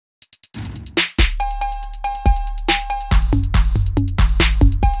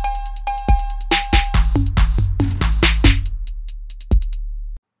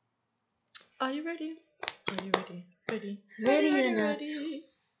ready. Ready or not. Ready.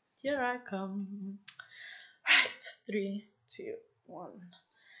 Here I come. Right. 3, 2, 1.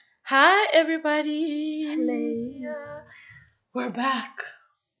 Hi, everybody. Hello. We're back.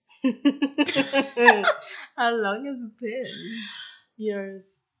 How long has it been?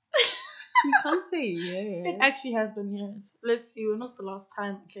 Years. You can't say years. It actually has been years. Let's see. When was the last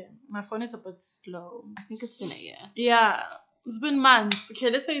time? Okay. My phone is a bit slow. I think it's been a year. Yeah. It's been months. Okay.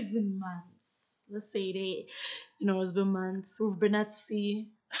 Let's say it's been months. Let's say it. It's been months. We've been at sea.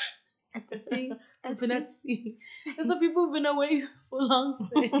 At the sea. We've been at sea. There's some people who've been away for long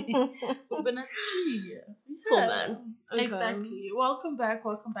stay. We've been at sea. 4 months. Okay. Exactly. Welcome back.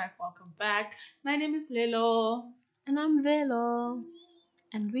 My name is Lelo. And I'm Velo.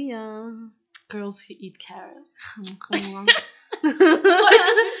 And we are... Girls who eat carrots. Come on.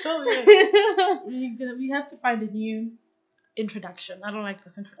 So weird. We have to find a new introduction. I don't like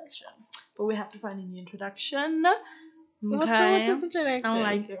this introduction. But we have to find a new introduction. Okay. What's wrong with this introduction? I don't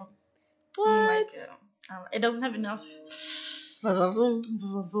like it. What? I don't like it. It doesn't have enough.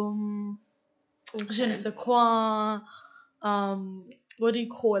 Je ne sais quoi. What do you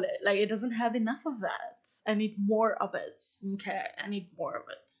call it? Like, it doesn't have enough of that. I need more of it. Okay, I need more of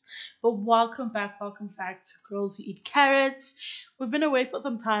it. But welcome back to Girls Who Eat Carrots. We've been away for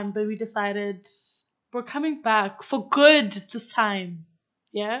some time, but we decided we're coming back for good this time.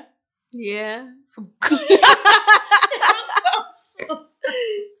 Yeah? Yeah. For good.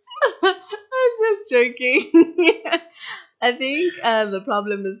 I'm just joking. I think the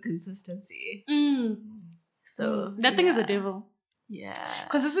problem is consistency. So that thing is a devil. Yeah.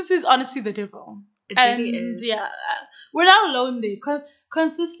 Consistency is honestly the devil. It really is. Yeah. We're not alone there.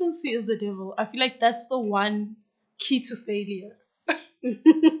 Consistency is the devil. I feel like that's the one key to failure.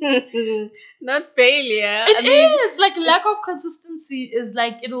 Not failure. It is. Like, lack of consistency is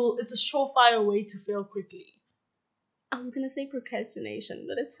like, it's a surefire way to fail quickly. I was gonna say procrastination,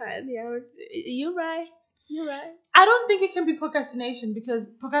 but it's fine. Yeah, you're right. I don't think it can be procrastination, because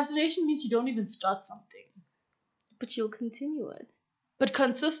procrastination means you don't even start something. But you'll continue it. But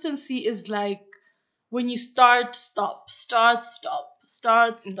consistency is like when you start, stop.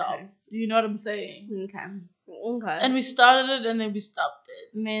 Okay. You know what I'm saying? Okay. And we started it and then we stopped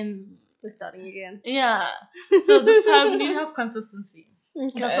it. And then we're starting again. Yeah. So this time we need to have consistency.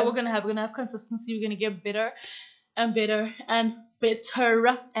 Okay. That's what we're gonna have. We're gonna have consistency. We're gonna get better and better and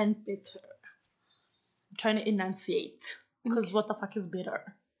better and better. I'm trying to enunciate. Because what the fuck is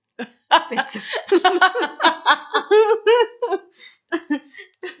bitter? Better.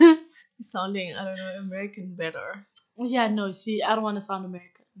 Sounding, I don't know, American better. Yeah, no, see, I don't want to sound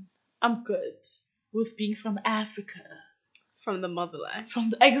American. I'm good with being from Africa. From the motherland.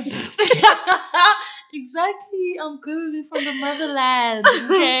 Exactly, I'm good with being from the motherland.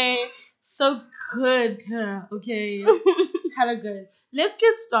 Okay. So good. Okay. Hella good. Let's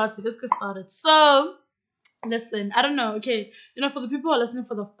get started. So, listen, I don't know. Okay. For the people who are listening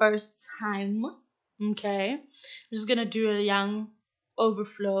for the first time, okay, I'm just going to do a young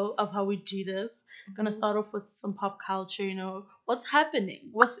overflow of how we do this. Gonna start off with some pop culture, what's happening,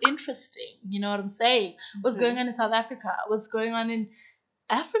 what's interesting, you know what I'm saying, what's going on in South Africa, what's going on in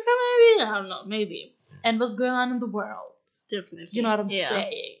Africa, maybe, I don't know, maybe, and what's going on in the world. Definitely. You know what I'm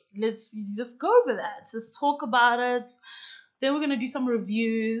saying. Let's go over that. Let's talk about it. Then we're gonna do some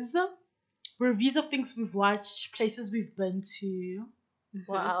reviews of things we've watched, places we've been to.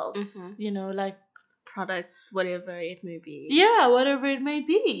 What else? Like products, whatever it may be. Yeah, whatever it may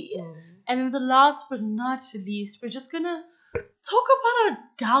be. And then the last but not least, we're just gonna talk about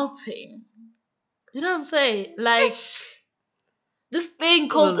adulting. You know what I'm saying? Like this thing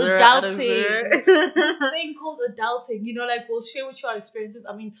called adulting. Like, we'll share with you our experiences.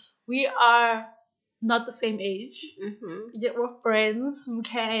 I mean, we are not the same age. Yet we're friends,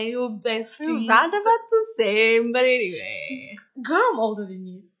 okay? We're besties. Round about the same, but anyway. Girl, I'm older than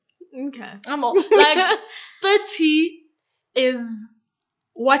you. Okay. I'm old. Like, 30 is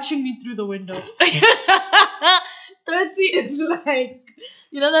watching me through the window. 30 is like,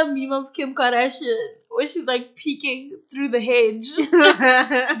 that meme of Kim Kardashian where she's like peeking through the hedge.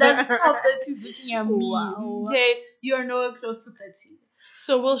 That's how 30 is looking at me. Wow. Okay, you are nowhere close to 30.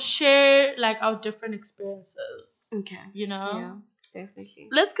 So we'll share like our different experiences. Okay. Yeah, definitely.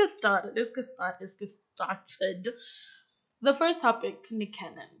 Let's get started. The first topic, Nick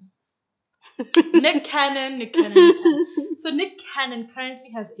Cannon. Nick Cannon. So Nick Cannon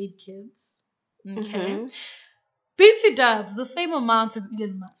currently has 8 kids. Okay. BT Dubs, the same amount as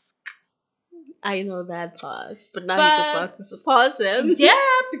Elon Musk. I know that part, but now he's about to surpass him. Yeah,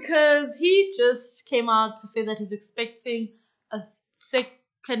 because he just came out to say that he's expecting a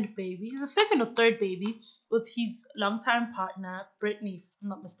second baby. He's a second or third baby. with his longtime partner, Brittany, if I'm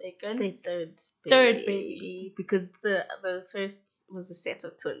not mistaken. Stay third Third baby. because the first was a set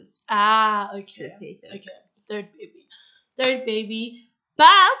of twins. Okay. So say third. Okay. Third baby. But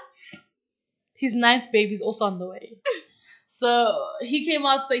his ninth baby is also on the way. So he came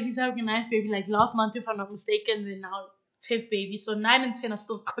out saying he's having a ninth baby like last month, if I'm not mistaken, then now 10th baby. So 9 and 10 are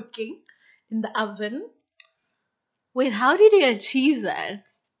still cooking in the oven. Wait, how did he achieve that?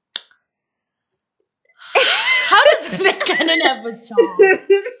 How does that nigga have a job?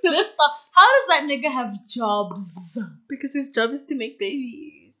 How does that nigga have jobs? Because his job is to make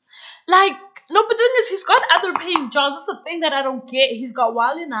babies. Like, no, but the thing is, he's got other paying jobs. That's the thing that I don't get. He's got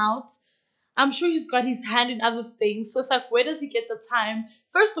Wildin' Out. I'm sure he's got his hand in other things. So it's like, where does he get the time?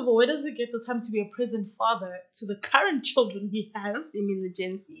 First of all, where does he get the time to be a present father to the current children he has? You mean the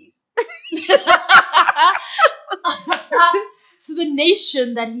Gen Zs? To the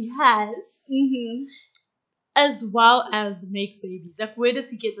nation that he has. Mm-hmm. As well as make babies. Like, where does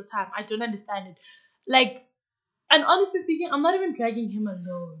he get the time? I don't understand it. Like, and honestly speaking, I'm not even dragging him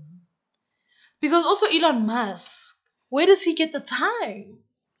alone. Because also Elon Musk, where does he get the time?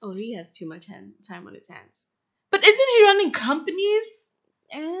 Oh, he has too much time on his hands. But isn't he running companies?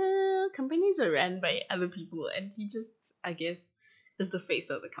 Companies are run by other people, and he just, I guess, is the face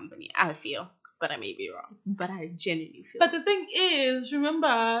of the company. I feel, but I may be wrong. But I genuinely feel. But the thing is,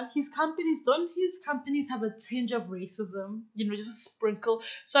 remember, his companies have a tinge of racism? You know, just a sprinkle.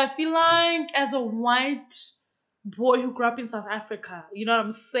 So I feel like as a white boy who grew up in South Africa, you know what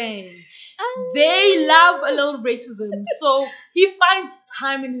I'm saying? They love a little racism. So he finds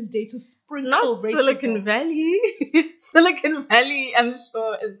time in his day to sprinkle Not racism. Silicon Valley. Silicon Valley, I'm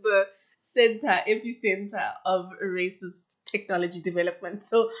sure, is the epicenter of racist technology development.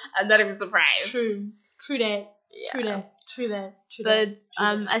 So I'm not even surprised. True that. Yeah. True that. But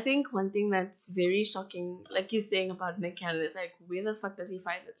I think one thing that's very shocking, like you're saying about Nick Cannon, is like, where the fuck does he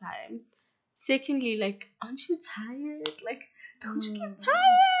find the time? Secondly, like, aren't you tired? Like, don't you get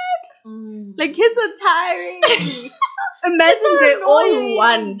tired? Like, kids are tiring. Imagine they're all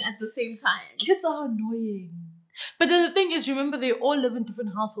one at the same time. Kids are annoying. But then the thing is, remember, they all live in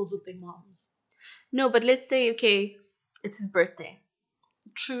different households with their moms. No, but let's say, okay, it's his birthday.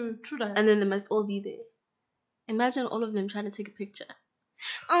 True that. And then they must all be there. Imagine all of them trying to take a picture.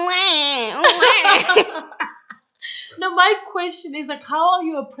 No, my question is, like, how are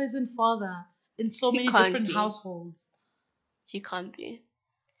you a present father in so many different households? He can't be.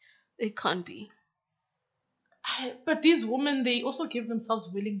 It can't be. But these women, they also give themselves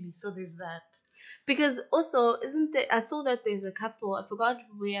willingly, so there's that. Because also, isn't there, I saw that there's a couple, I forgot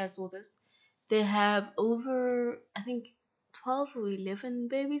where I saw this. They have over, I think, 12 or 11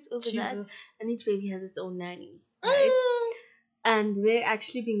 babies over that, and each baby has its own nanny, right? And they're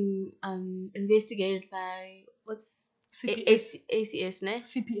actually being investigated by, what's ACS, ne?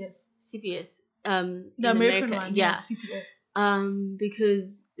 CPS. The American America, one, yeah. CPS.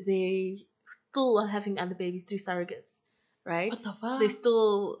 Because they still are having other babies through surrogates, right? What the fuck? They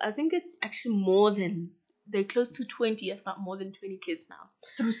still, I think it's actually more than, they're close to 20, if not more than 20 kids now.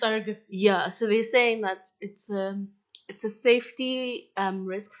 Through surrogacy. Yeah, so they're saying that it's a safety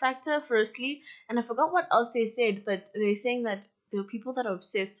risk factor, firstly, and I forgot what else they said, but they're saying that there are people that are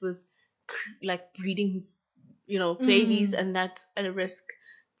obsessed with like breeding, babies, and that's a risk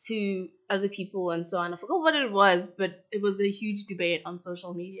to other people and so on. I forgot what it was, but it was a huge debate on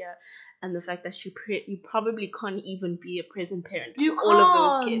social media, and the fact that you probably can't even be a present parent to all of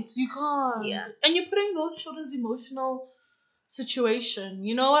those kids. You can't. Yeah. And you're putting those children's emotional situation.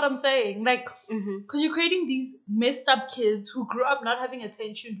 You know what I'm saying? Like, because you're creating these messed up kids who grew up not having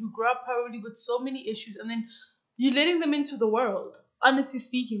attention, who grew up probably with so many issues, and then you're letting them into the world. Honestly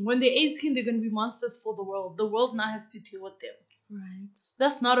speaking, when they're 18, they're going to be monsters for the world. The world now has to deal with them. Right.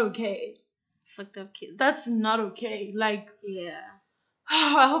 That's not okay. Fucked up kids. That's not okay. Like, yeah.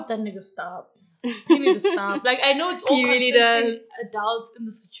 I hope that nigga stop. He need to stop. Like, I know it's all really consenting does. adults in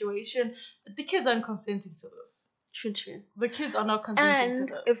the situation, but the kids aren't consenting to this. True. The kids are not consenting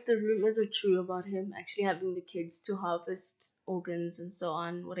to this. And if the rumors are true about him actually having the kids to harvest organs and so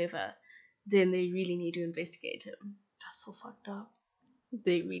on, whatever, then they really need to investigate him. That's so fucked up.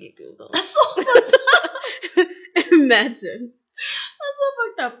 They really do, though. That's so fucked up. Imagine. That's so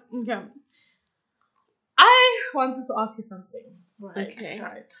fucked up. Okay. I wanted to ask you something. Right. Okay.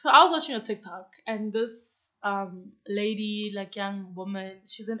 Right. So I was watching a TikTok, and this lady, like young woman,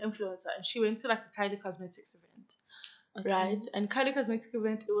 she's an influencer, and she went to like a Kylie Cosmetics event. Okay. Right. And Kylie Cosmetics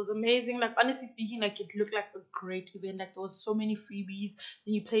event, it was amazing. Like, honestly speaking, like, it looked like a great event. Like, there was so many freebies.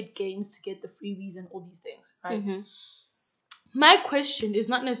 Then you played games to get the freebies and all these things. Right. my question is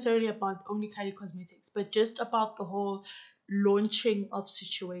not necessarily about only Kylie Cosmetics, but just about the whole launching of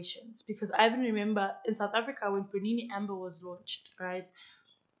situations. Because I even remember in South Africa when Bernini Amber was launched, right?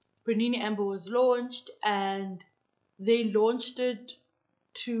 Bernini Amber was launched and they launched it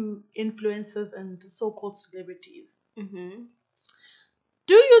to influencers and so-called celebrities. Mm-hmm.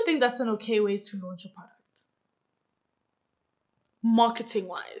 Do you think that's an okay way to launch a product? Marketing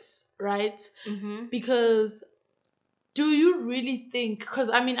wise, right? Mm-hmm. Because do you really think, because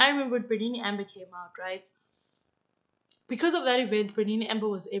I mean, I remember when Bernini Amber came out, right? Because of that event, Bernini Amber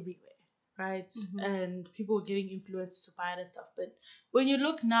was everywhere, right? Mm-hmm. And people were getting influenced to buy it and stuff. But when you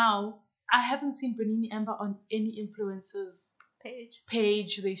look now, I haven't seen Bernini Amber on any influencers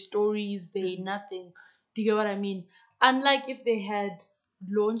page, their stories, they nothing. Do you get what I mean? Unlike if they had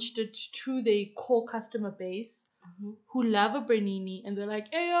launched it to their core customer base who love a Bernini and they're like,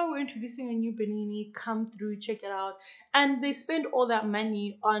 hey, yeah, we're introducing a new Bernini, come through, check it out. And they spend all that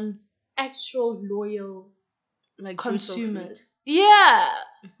money on actual loyal Like consumers. Yeah.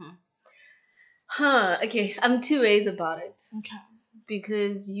 Mm-hmm. Huh. Okay. I'm two ways about it. Okay.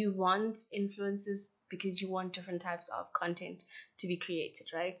 Because you want influencers, because you want different types of content to be created,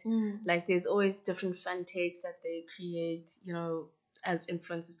 right? Like there's always different fun takes that they create, as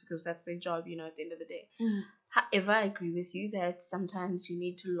influencers, because that's their job, at the end of the day. However, I agree with you that sometimes you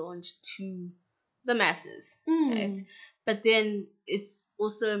need to launch to the masses, right? But then it's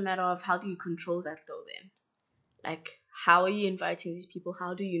also a matter of how do you control that though then? Like, how are you inviting these people?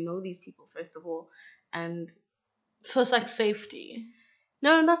 How do you know these people, first of all? And so it's like safety.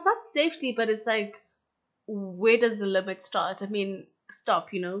 No, that's not safety, but it's like, where does the limit start? I mean, stop,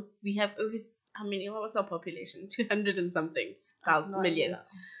 we have over, how many, what's our population? 200 and something million. I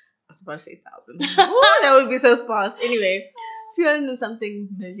was about to say 1,000. Ooh, that would be so sparse. Anyway, 200 and something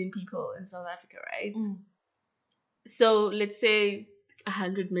million people in South Africa, right? So let's say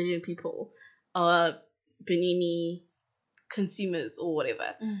 100 million people are Benini consumers or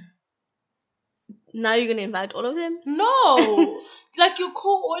whatever. Now you're going to invite all of them? No. Like your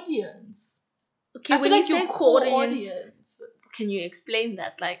core audience. Okay, when you say core audience, can you explain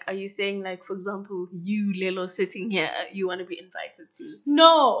that? Like, are you saying, like, for example, you, Lelo, sitting here, you want to be invited to?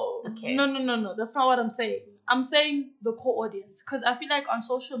 No. Okay. No. That's not what I'm saying. I'm saying the core audience. Because I feel like on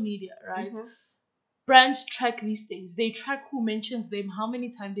social media, right, brands track these things. They track who mentions them, how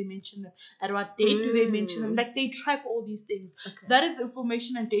many times they mention them, at what date do they mention them. Like, they track all these things. Okay. That is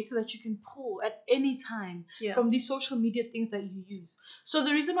information and data that you can pull at any time from these social media things that you use. So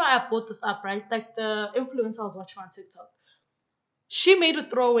the reason why I brought this up, right, like the influencer I was watching on TikTok, she made a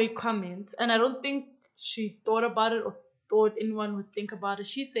throwaway comment, and I don't think she thought about it or thought anyone would think about it.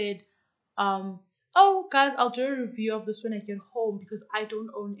 She said, oh, guys, I'll do a review of this when I get home because I don't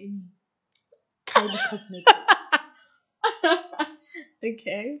own any Kylie Cosmetics.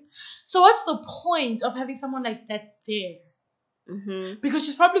 Okay. So what's the point of having someone like that there? Because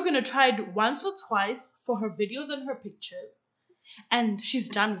she's probably going to try it once or twice for her videos and her pictures, and she's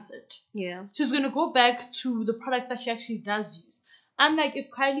done with it. Yeah. She's going to go back to the products that she actually does use. Unlike if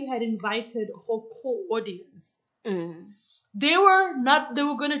Kylie had invited her core audience, they were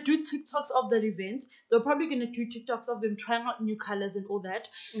going to do TikToks of that event. They were probably going to do TikToks of them trying out new colors and all that.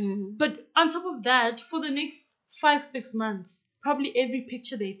 But on top of that, for the next 5-6 months, probably every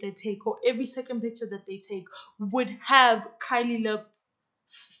picture they take or every second picture that they take would have Kylie lip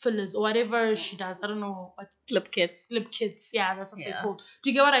fillers or whatever she does. I don't know what. Lip kits. Yeah, that's what they're called.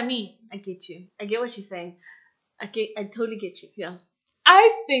 Do you get what I mean? I get you. I get what you're saying. I totally get you. Yeah.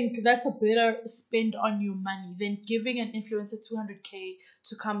 I think that's a better spend on your money than giving an influencer 200K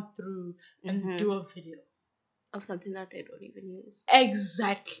to come through and do a video of something that they don't even use.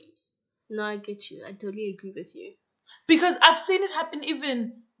 Exactly. No, I get you. I totally agree with you. Because I've seen it happen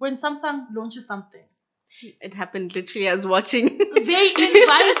even when Samsung launches something. It happened literally as watching. They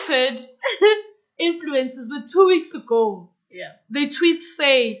invited influencers with 2 weeks to go. Yeah. They tweets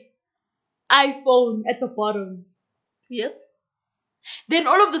say iPhone at the bottom. Yep. Then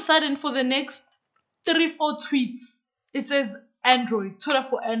all of a sudden, for the next 3-4 tweets, it says Android, Twitter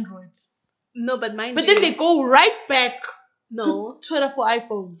for Android. No, but mind you. But then they go right back to Twitter for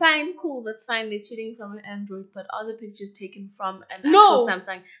iPhone. Fine, cool, that's fine. They're tweeting from an Android, but are the pictures taken from an actual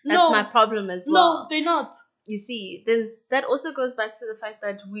Samsung? That's my problem as well. No, they're not. You see, then that also goes back to the fact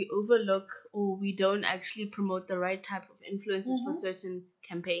that we overlook or we don't actually promote the right type of influencers for certain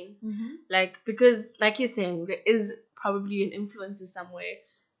campaigns. Like, because like you're saying, there is probably an influencer somewhere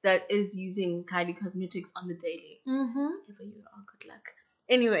that is using Kylie Cosmetics on the daily. Wherever you are, good luck.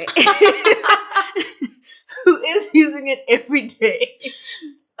 Anyway, who is using it every day?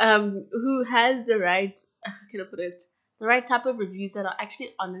 Who has the right, how can I put it? the right type of reviews that are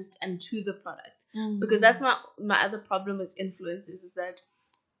actually honest and to the product. Mm. Because that's my other problem with influencers, is that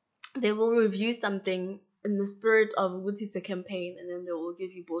they will review something in the spirit of what's it's a campaign, and then they will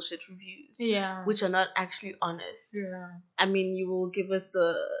give you bullshit reviews, which are not actually honest. I mean, you will give us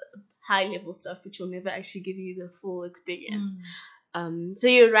the high level stuff, but you'll never actually give you the full experience. So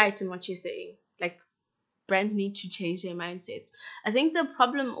you're right in what you're saying. Like, brands need to change their mindsets. I think the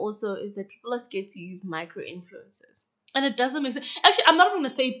problem also is that people are scared to use micro influencers. And it doesn't make sense. Actually, I'm not even going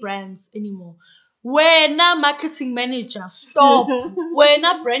to say brands anymore. We're not marketing manager. Stop. We're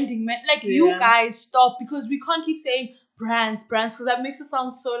not branding you guys stop, because we can't keep saying brands, because that makes it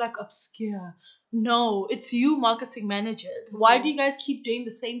sound so like obscure. No, it's you marketing managers. Why do you guys keep doing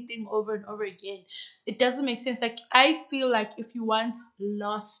the same thing over and over again? It doesn't make sense. Like, I feel like if you want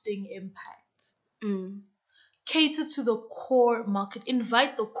lasting impact, cater to the core market,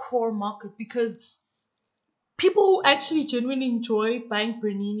 invite the core market, because people who actually genuinely enjoy buying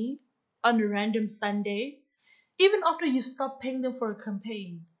Bernini on a random Sunday, even after you stop paying them for a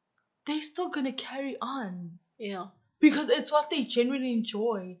campaign, they're still gonna carry on. Yeah. Because it's what they genuinely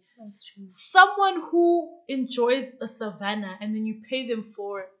enjoy. That's true. Someone who enjoys a Savannah and then you pay them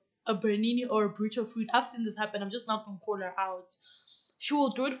for a Bernini or a Brutal Fruit, I've seen this happen, I'm just not gonna call her out. She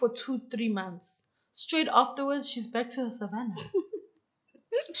will do it for 2-3 months. Straight afterwards, she's back to her Savannah.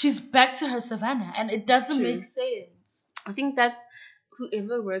 She's back to her Savannah, and it doesn't make sense. I think that's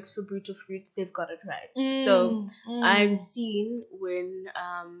whoever works for Brutal Fruits, they've got it right. So I've seen when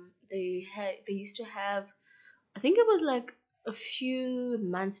they used to have, I think it was like a few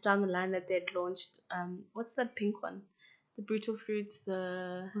months down the line that they'd launched what's that pink one? The Brutal Fruits,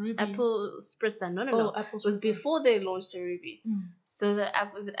 the Ruby. apple spritzer. No. Apple it was spritzer. before they launched the Ruby. So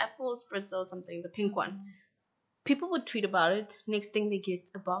was it apple spritzer or something? The pink one. People would tweet about it. Next thing, they get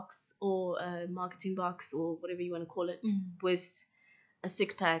a box or a marketing box or whatever you want to call it with a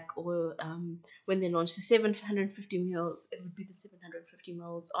 6-pack, or when they launched the 750 mils, it would be the 750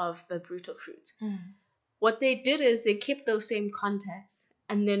 mils of the Brutal Fruit. What they did is they kept those same contacts,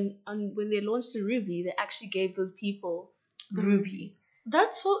 and then when they launched the Ruby, they actually gave those people Ruby.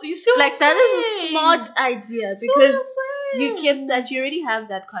 That's so, you see what like I'm that saying? is a smart idea, because you kept that, you already have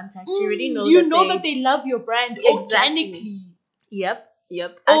that contact, you already know that they love your brand organically. Yep. I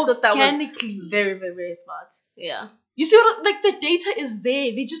thought that was Organically. very, very, very smart. Yeah. You see what, like, the data is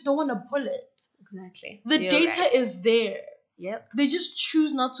there. They just don't want to pull it. Exactly. The data is there. Yep. They just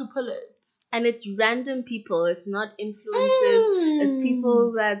choose not to pull it. And it's random people. It's not influencers. It's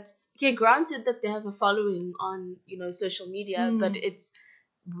people that, okay, granted that they have a following on, social media, but it's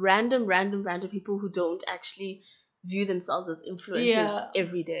random people who don't actually view themselves as influencers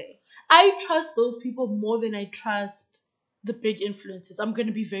every day. I trust those people more than I trust the big influencers. I'm going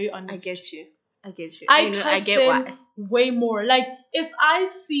to be very honest. I get you. I trust them way more. Like, if I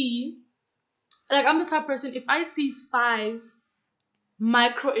see, like, I'm the type of person, if I see 5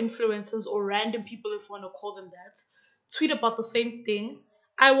 micro influencers or random people, if you want to call them that, tweet about the same thing,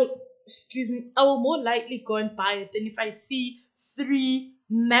 I will more likely go and buy it than if I see 3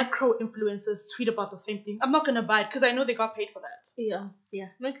 macro influencers tweet about the same thing. I'm not going to buy it because I know they got paid for that. Yeah,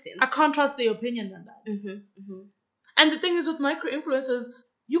 makes sense. I can't trust their opinion on that. And the thing is, with micro influencers,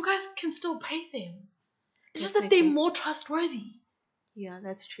 you guys can still pay them. It's just that they're more trustworthy. Yeah,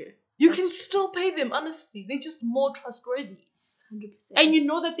 that's true. You can still pay them, honestly. They're just more trustworthy. 100%. And you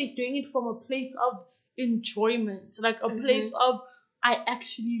know that they're doing it from a place of enjoyment. Like a place of, I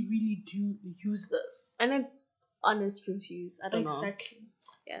actually really do use this. And it's honest reviews. I don't know. Exactly.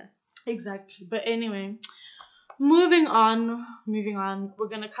 Yeah. Exactly. But anyway, moving on. We're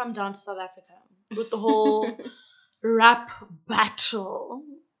going to come down to South Africa with the whole rap battle.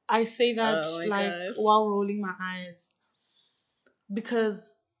 I say that while rolling my eyes.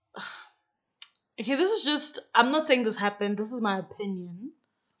 Because, okay, this is just, I'm not saying this happened. This is my opinion.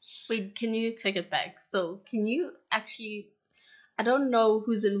 Wait, can you take it back? So, can you actually, I don't know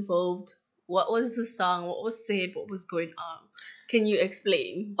who's involved. What was the song? What was said? What was going on? Can you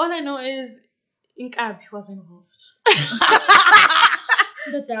explain? All I know is Inkab was involved.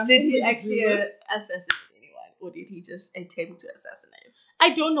 Did he actually assassinate anyone? Or did he just attempt to assassinate? I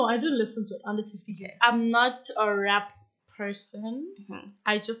don't know. I didn't listen to it, honestly speaking. Okay. I'm not a rap person.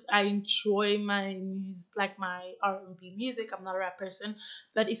 I enjoy my music, like my R&B music. I'm not a rap person,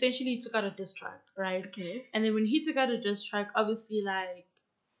 but essentially he took out a diss track, right? Okay. And then when he took out a diss track, obviously, like,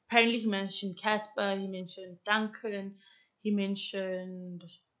 apparently he mentioned Casper, he mentioned Duncan, he mentioned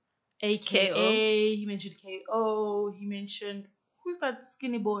AKA, K-O. He mentioned KO, he mentioned, who's that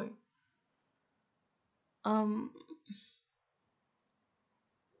skinny boy?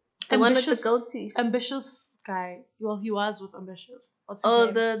 The one with the gold teeth. Ambitious guy. Well, he was with Ambitious. What's his Oh,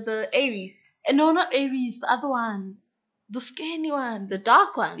 name? the Aries, No, not Aries. The other one, the skinny one. the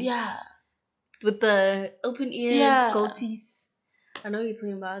dark one. Yeah. With the open ears, Yeah. gold teeth. I know who you're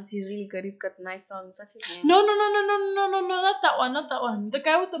talking about. He's really good. He's got nice songs. What's his name? No, not that one, not that one. The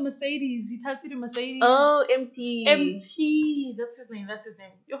guy with the Mercedes. He tattooed a Mercedes. Oh, MT. MT. That's his name.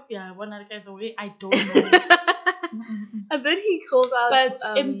 Oh, yeah, one other guy the way. I don't know. And then he called out. But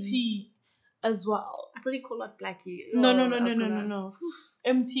MT as well. I thought he called out Blackie. No.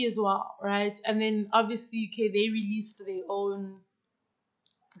 MT as well, right? And then obviously UK they released their own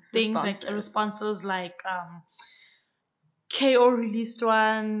things like responses like KO released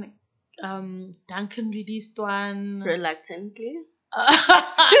one, Duncan released one. Reluctantly.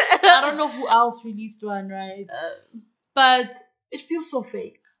 I don't know who else released one, right? But it feels so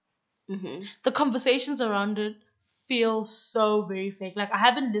fake. Mm-hmm. The conversations around it feel so very fake. Like I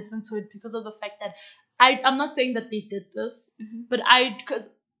haven't listened to it because of the fact that I'm not saying that they did this, but because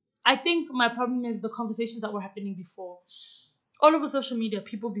I think my problem is the conversations that were happening before. All over social media,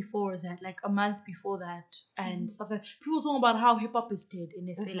 people before that, like a month before that, and stuff like people talking about how hip hop is dead, and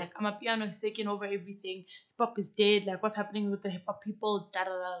they say like Amapiano is taking over everything. Hip hop is dead. Like what's happening with the hip hop people? Da da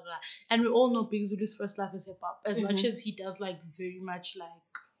da da. And we all know Big Zulu's first love is hip hop. As much as he does like very much like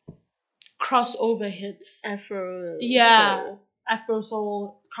crossover hits, Afro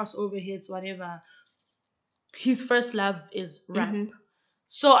soul crossover hits, whatever. His first love is rap.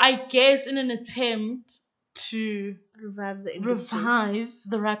 So I guess in an attempt to revive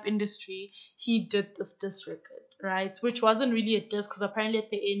the rap industry, he did this diss record, right? Which wasn't really a diss because apparently at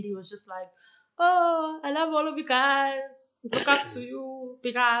the end he was just like, oh, I love all of you guys. Look up to you.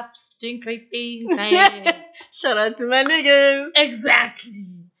 Big ups. Doing great things. Shout out to my niggas. Exactly.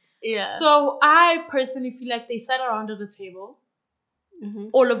 Yeah. So I personally feel like they sat around at the table,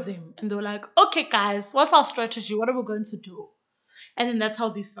 all of them, and they were like, okay, guys, what's our strategy? What are we going to do? And then that's how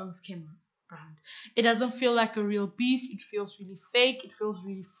these songs came around. It doesn't feel like a real beef. It feels really fake. It feels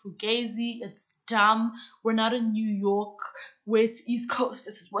really fugazi. It's dumb. We're not in New York where it's East Coast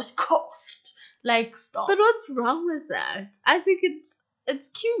versus West Coast. Like, stop. But what's wrong with that? I think it's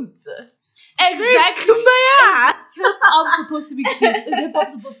cute. Exactly. Kumbaya. Hip hop supposed to be cute. Is hip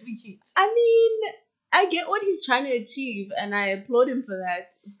hop supposed to be cute? I mean, I get what he's trying to achieve, and I applaud him for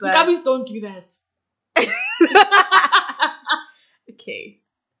that. But Gabbies don't do that. Okay.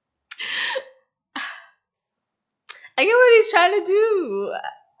 I get what he's trying to do.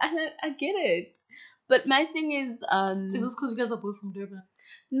 I get it. But my thing is this because you guys are both from Durban?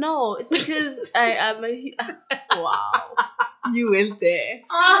 No, it's because I am wow. You went there.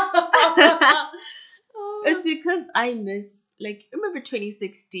 It's because I miss, like, remember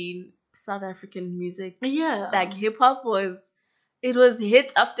 2016 South African music? Yeah. Like hip hop was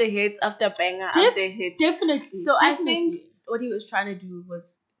hit after hit after banger after hit. Definitely. So I think what he was trying to do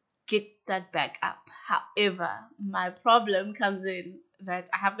was get that back up. However, my problem comes in that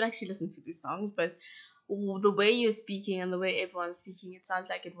I haven't actually listened to these songs, but the way you're speaking and the way everyone's speaking, it sounds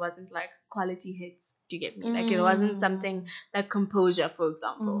like it wasn't like quality hits. Do you get me? Like it wasn't something like Composure, for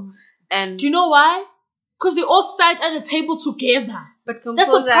example. And do you know why? Because they all sat at a table together. But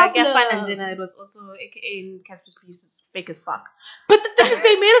Composure, Gafan and Jenna, it was also AKA in Casper's Producers, fake as fuck. But the thing is,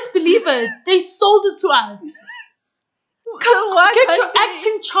 they made us believe it. They sold it to us. Get your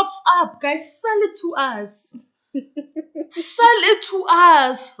acting chops up, guys. Sell it to us. Sell it to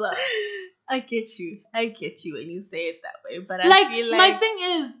us. I get you when you say it that way. But like, I feel like my thing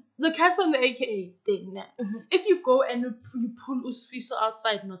is the Casper and the AKA thing. If you go and you pull Usfiso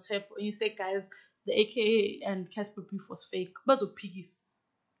outside Notepo and you say, guys, the AKA and Casper beef was fake, but of piggies.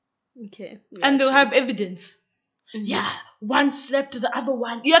 Okay. And they'll have evidence. Yeah, one slept to the other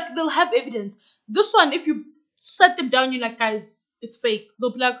one. Yeah, they'll have evidence. This one, if you set them down, you're like, guys, it's fake.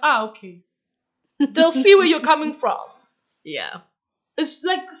 They'll be like, okay. They'll see where you're coming from. Yeah. It's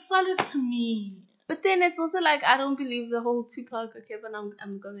like solid to me. But then it's also like, I don't believe the whole Tupac. Okay, but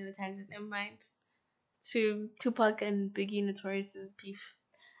I'm going on a tangent. Never mind. To Tupac and Biggie Notorious's beef.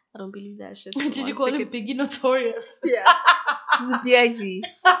 I don't believe that shit. Did you call him Biggie Notorious? Yeah. It's a B.I.G.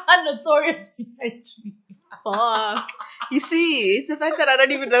 Notorious B.I.G. Fuck. You see, it's the fact that I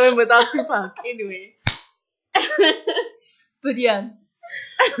don't even know him without Tupac. Anyway. But yeah.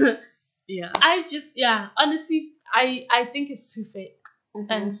 Yeah. Honestly, I think it's too fake.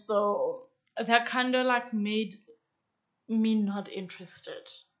 And so that kind of like made me not interested.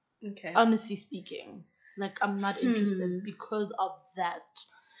 Okay. Honestly speaking. Like, I'm not interested because of that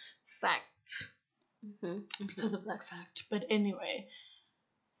fact. Because of that fact. But anyway,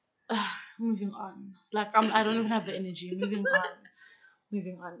 moving on. Like, I don't even have the energy. Moving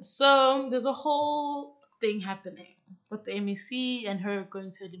on. So there's a whole thing happening with the MEC and her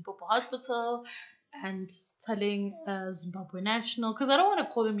going to Limpopo Hospital and telling Zimbabwe national, because I don't want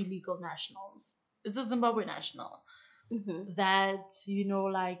to call them illegal nationals. It's a Zimbabwe national. Mm-hmm. That,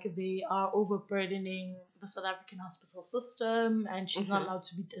 like they are overburdening the South African hospital system and she's not allowed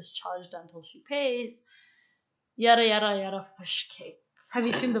to be discharged until she pays. Yada yada yada fish cake. Have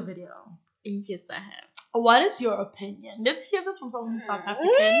you seen the video? Yes, I have. What is your opinion? Let's hear this from someone who's South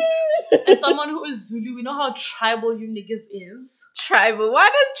African and someone who is Zulu. We know how tribal you niggas is. Tribal.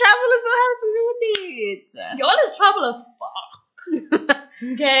 What does tribalism have to do with it? Y'all is tribal as fuck.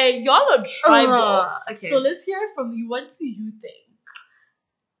 Okay, y'all are tribal. Okay. So let's hear from you. What do you think?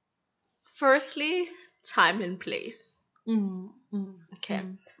 Firstly, time and place. Okay.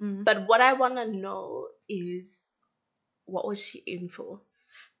 But what I want to know is, what was she in for?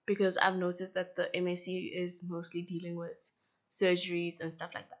 Because I've noticed that the MAC is mostly dealing with surgeries and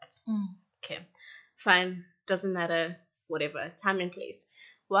stuff like that. Okay, fine, doesn't matter, whatever, time and place.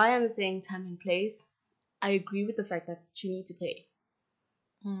 Why I'm saying time and place, I agree with the fact that you need to pay.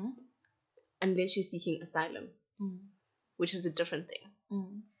 Unless you're seeking asylum, which is a different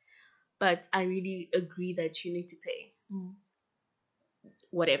thing. But I really agree that you need to pay.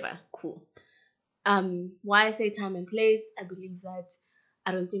 Whatever, cool. Why I say time and place, I believe that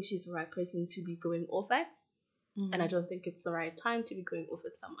I don't think she's the right person to be going off at. And I don't think it's the right time to be going off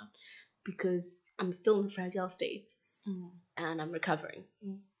with someone, because I'm still in a fragile state and I'm recovering.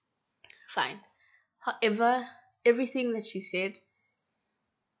 Fine. However, everything that she said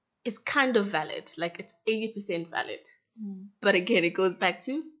is kind of valid. Like, it's 80% valid. But again, it goes back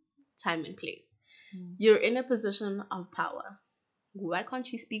to time and place. You're in a position of power. Why can't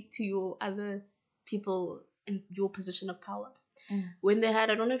you speak to your other people in your position of power? When they had,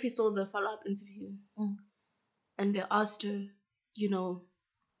 I don't know if you saw the follow-up interview, and they asked her, the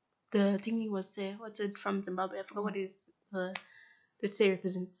thingy was there, what's it, from Zimbabwe, I forgot what is the, let's say,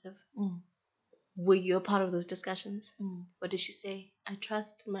 representative. Were you a part of those discussions? What did she say? I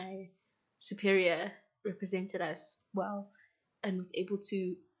trust my superior represented us well and was able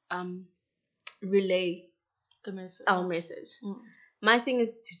to relay The message. our message. My thing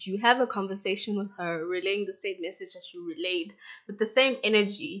is, did you have a conversation with her relaying the same message that you relayed with the same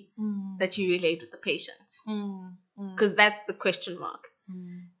energy that you relayed with the patient? Because that's the question mark.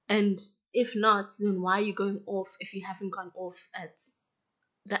 And if not, then why are you going off if you haven't gone off at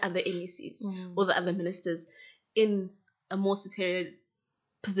the other MECs or the other ministers in a more superior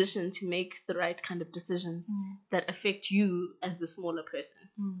position to make the right kind of decisions that affect you as the smaller person,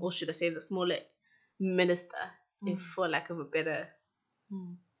 or should I say the smaller minister, if for lack of a better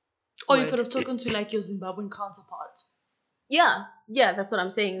Or you could have talked to like your Zimbabwean counterpart. Yeah, that's what I'm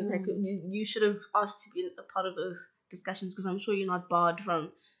saying. It's like you should have asked to be a part of those discussions, because I'm sure you're not barred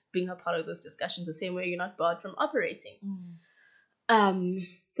from being a part of those discussions the same way you're not barred from operating.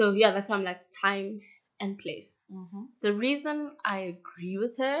 So yeah, that's why I'm like, time and place. The reason I agree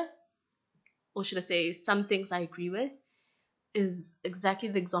with her, or should I say some things I agree with, is exactly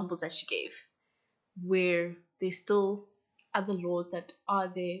the examples that she gave, where there's still other laws that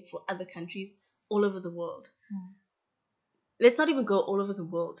are there for other countries all over the world. Let's not even go all over the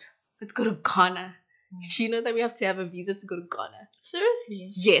world. Let's go to Ghana. Do you know that we have to have a visa to go to Ghana?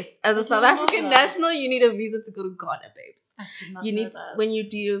 Seriously? Yes. As a South African national, you need a visa to go to Ghana, babes. I did not You know need, that. when you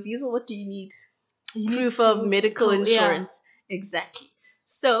do your visa, what do you need? You Proof need of medical insurance. Exactly.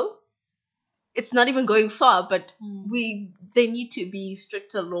 So it's not even going far, but they need to be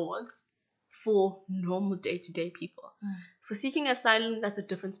stricter laws for normal day-to-day people. For seeking asylum, that's a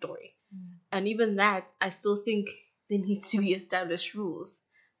different story. And even that, I still think there needs to be established rules.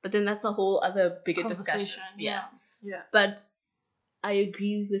 But then that's a whole other bigger discussion. Yeah. But I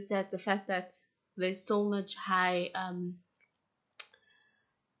agree with that, the fact that there's so much high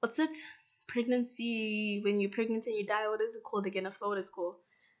what's it? Pregnancy, when you're pregnant and you die, what is it called again? I forgot what it's called.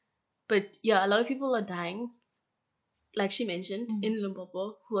 But yeah, a lot of people are dying, like she mentioned, in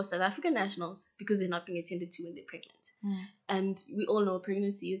Limpopo, who are South African nationals, because they're not being attended to when they're pregnant. And we all know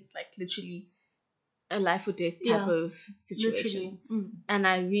pregnancy is like literally a life or death type of situation. And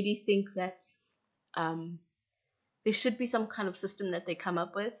I really think that there should be some kind of system that they come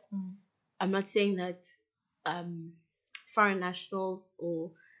up with. I'm not saying that foreign nationals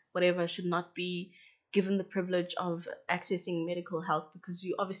or whatever should not be given the privilege of accessing medical health, because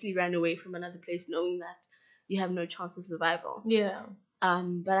you obviously ran away from another place knowing that you have no chance of survival.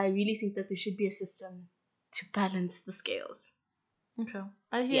 But I really think that there should be a system to balance the scales. Okay.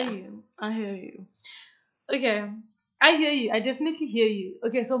 I hear you. Okay. I hear you. I definitely hear you.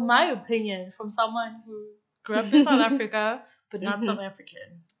 Okay, so my opinion from someone who grew up in South Africa, but not South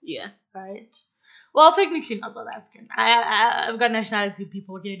African. Yeah. Right? Well, technically not South African. I've got nationality,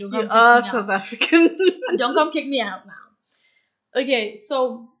 people. Okay, don't You come are kick me South out. African. Don't come kick me out now. Okay,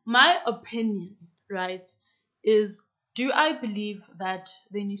 so my opinion, right, is do I believe that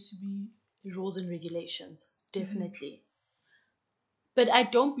there needs to be rules and regulations? Definitely. But I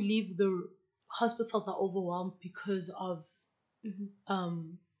don't believe the hospitals are overwhelmed because of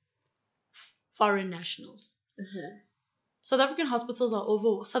um, foreign nationals. South African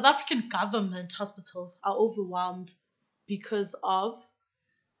government hospitals are overwhelmed because of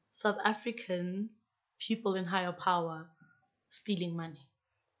South African people in higher power stealing money.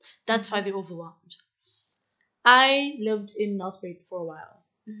 That's why they're overwhelmed. I lived in Nelspruit for a while.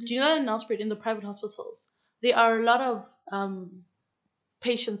 Do you know that in Nelspruit, in the private hospitals, there are a lot of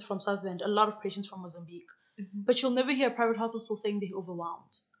patients from Swaziland, a lot of patients from Mozambique. But you'll never hear a private hospital saying they're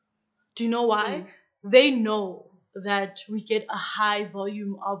overwhelmed. Do you know why? They know that we get a high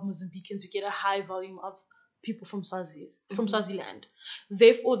volume of Mozambicans, we get a high volume of people from Swaziland.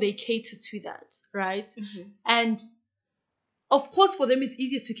 Therefore, they cater to that, right? And of course, for them, it's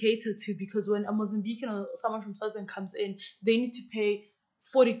easier to cater to because when a Mozambican or someone from Swaziland comes in, they need to pay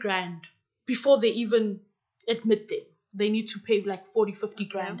 40 grand before they even admit them. They need to pay like 40, 50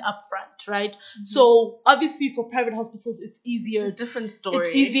 grand up front, right? So obviously for private hospitals, it's easier. It's a different story.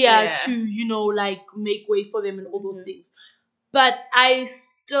 It's easier to, like make way for them and all those things. But I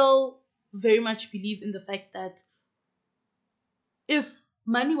still very much believe in the fact that if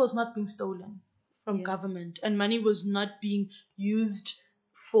money was not being stolen from government and money was not being used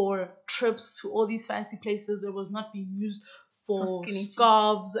for trips to all these fancy places, it was not being used for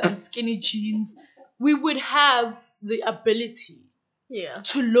scarves and skinny jeans, we would have the ability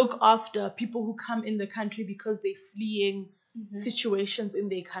to look after people who come in the country because they're fleeing situations in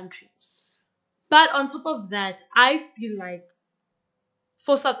their country. But on top of that, I feel like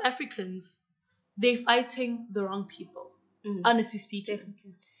for South Africans, they're fighting the wrong people, honestly speaking.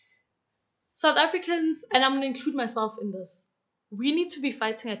 Definitely. South Africans, and I'm going to include myself in this, we need to be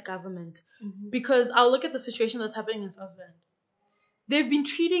fighting at government because I'll look at the situation that's happening in Swaziland. They've been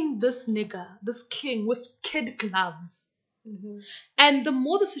treating this nigger, this king, with kid gloves. And the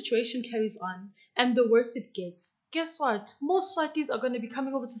more the situation carries on and the worse it gets, guess what? Most Swatis are going to be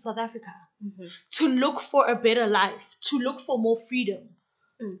coming over to South Africa to look for a better life, to look for more freedom,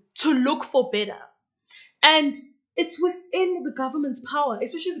 to look for better. And it's within the government's power,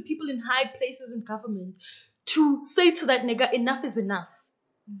 especially the people in high places in government, to say to that nigga, enough is enough.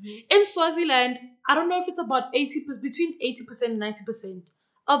 In Swaziland, I don't know if it's about 80%, between 80% and 90%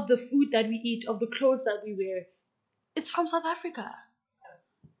 of the food that we eat, of the clothes that we wear, it's from South Africa.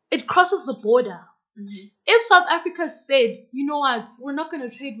 It crosses the border. If South Africa said, you know what, we're not going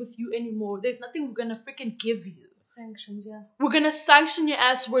to trade with you anymore, there's nothing we're going to freaking give you. Sanctions, We're going to sanction your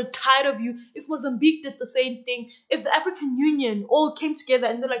ass. We're tired of you. If Mozambique did the same thing, if the African Union all came together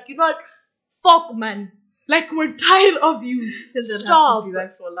and they're like, you know what, fuck, man. Like, we're tired of you. Stop. Have to do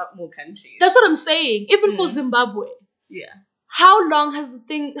that for a lot more countries. That's what I'm saying. Even for Zimbabwe. Yeah. How long has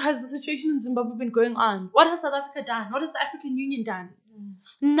the situation in Zimbabwe been going on? What has South Africa done? What has the African Union done?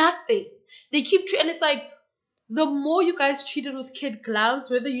 Nothing. They keep and it's like, the more you guys treat it with kid gloves,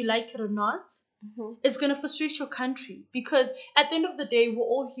 whether you like it or not, it's going to frustrate your country. Because at the end of the day, we're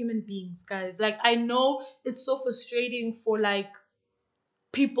all human beings, guys. Like, I know it's so frustrating for, like,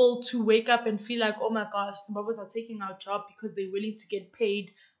 people to wake up and feel like, oh my gosh, Zimbabweans are taking our job because they're willing to get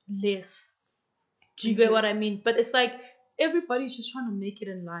paid less. Do you get what I mean? But it's like, everybody's just trying to make it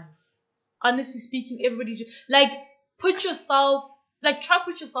in life. Honestly speaking, everybody just, like, try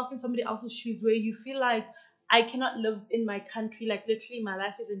put yourself in somebody else's shoes where you feel like, I cannot live in my country, like literally my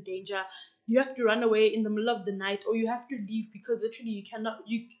life is in danger. You have to run away in the middle of the night, or you have to leave because literally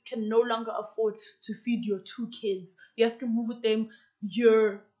you can no longer afford to feed your 2 kids. You have to move with them.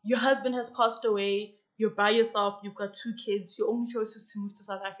 Your husband has passed away. You're by yourself. You've got 2 kids. Your only choice is to move to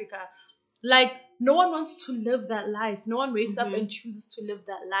South Africa. Like, no one wants to live that life. No one wakes up and chooses to live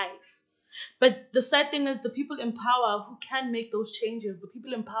that life. But the sad thing is, the people in power who can make those changes, the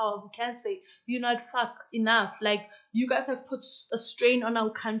people in power who can say, you know what, fuck, enough. Like, you guys have put a strain on our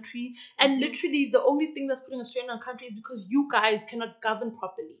country. And literally, the only thing that's putting a strain on our country is because you guys cannot govern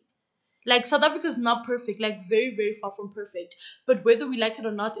properly. Like, South Africa is not perfect, like, very, very far from perfect. But whether we like it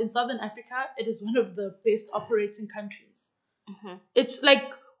or not, in Southern Africa, it is one of the best operating countries. It's,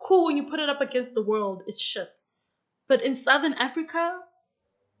 like, cool when you put it up against the world, it's shit. But in Southern Africa,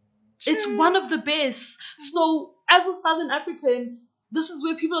 it's one of the best. So, as a Southern African, this is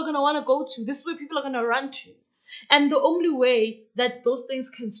where people are going to want to go to. This is where people are going to run to. And the only way that those things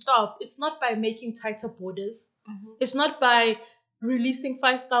can stop, it's not by making tighter borders. It's not by releasing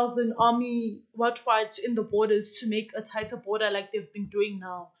 5,000 army watch in the borders to make a tighter border like they've been doing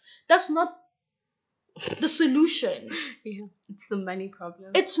now. That's not the solution. Yeah, it's the money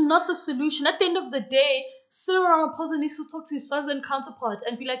problem. It's not the solution. At the end of the day, Cyril Ramaphosa needs to talk to his Swaziland counterpart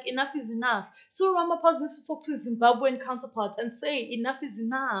and be like, enough is enough. Cyril Ramaphosa needs to talk to his Zimbabwean counterpart and say, enough is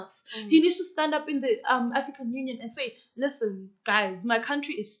enough. He needs to stand up in the African Union and say, listen, guys, my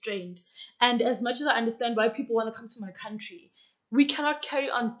country is strained. And as much as I understand why people want to come to my country, we cannot carry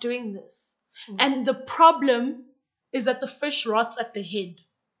on doing this. And the problem is that the fish rots at the head.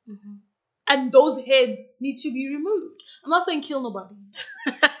 And those heads need to be removed. I'm not saying kill nobody.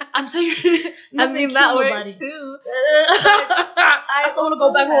 I'm saying I mean, that works too. I still want to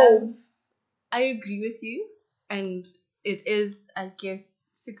go back home. I agree with you, and it is, I guess,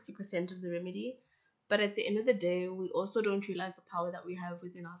 60% of the remedy. But at the end of the day, we also don't realize the power that we have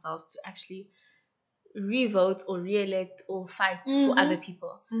within ourselves to actually re-vote or re-elect or fight for other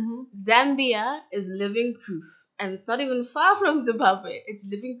people. Zambia is living proof, and it's not even far from Zimbabwe. It's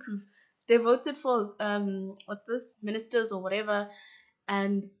living proof. They voted for ministers or whatever,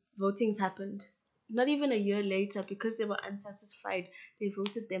 and votings happened. Not even a year later, because they were unsatisfied, they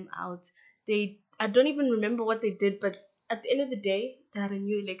voted them out. I don't even remember what they did, but at the end of the day, they had a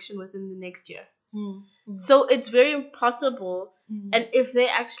new election within the next year. So it's very impossible. And if they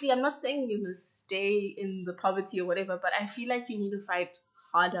actually, I'm not saying you must stay in the poverty or whatever, but I feel like you need to fight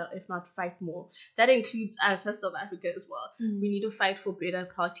harder, if not fight more. That includes us as South Africa as well. We need to fight for better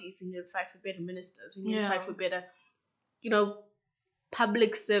parties. We need to fight for better ministers. We need to fight for better,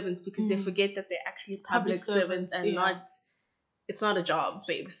 public servants, because they forget that they're actually public servants and not, it's not a job,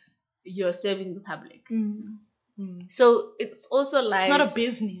 babes. You're serving the public. So it's also like, it's not a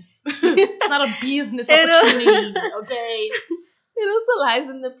business. It's not a business opportunity. Okay. It also lies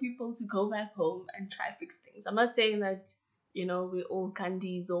in the people to go back home and try fix things. I'm not saying that, we're all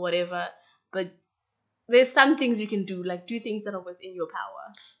candies or whatever, but there's some things you can do, like do things that are within your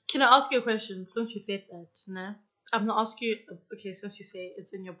power. Can I ask you a question since you said that? No? I'm gonna ask you, okay, since you say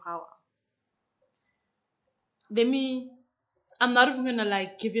it's in your power. I'm not even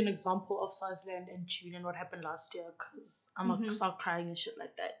gonna give you an example of Swaziland and Tune and what happened last year, because I'm gonna start crying and shit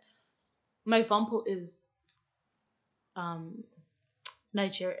like that. My example is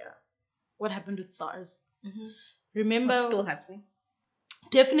Nigeria. What happened with SARS? Remember? What's still happening?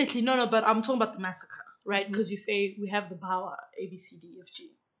 Definitely. No, but I'm talking about the massacre, right? Because you say we have the power, A, B, C, D, F,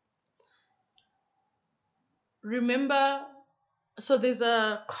 G. Remember, so there's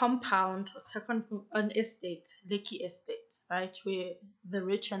a compound, an estate, Lekki Estate, right? Where the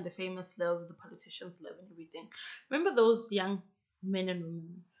rich and the famous live, the politicians live and everything. Remember those young men and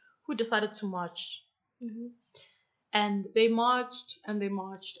women who decided to march? And they marched and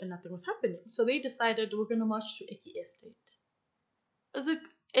nothing was happening. So they decided we're going to march to Lekki Estate. Is it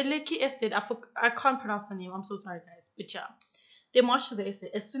Lekki Estate? I can't pronounce the name. I'm so sorry, guys. But yeah, they marched to the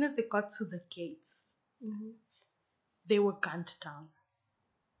estate. As soon as they got to the gates, they were gunned down.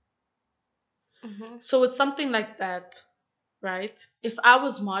 So it's something like that, right? If I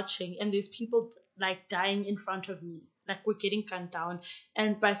was marching and there's people dying in front of me, we're getting gunned down,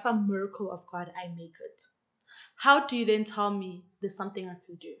 and by some miracle of God, I make it. How do you then tell me there's something I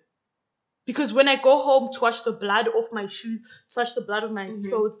can do? Because when I go home to wash the blood off my shoes, to wash the blood of my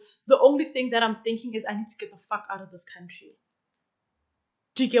clothes, the only thing that I'm thinking is I need to get the fuck out of this country.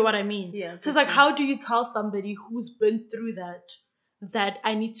 Do you get what I mean? Yeah. So it's how do you tell somebody who's been through that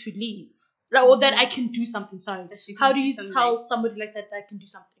I need to leave? Or that I can do something, sorry. How do you tell somebody like that I can do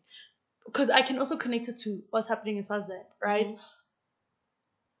something? Because I can also connect it to what's happening in Swaziland, right?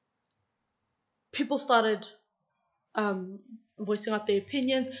 People started voicing out their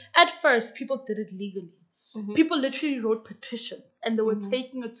opinions. At first, people did it legally. People literally wrote petitions and they were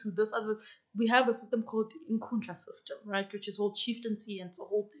taking it to this other. We have a system called Inkundla system, right? Which is all chieftaincy and it's a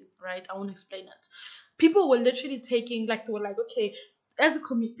whole thing, right? I won't explain it. People were literally taking, they were okay, as a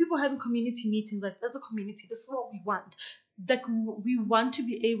community, people having community meetings, as a community, this is what we want. We want to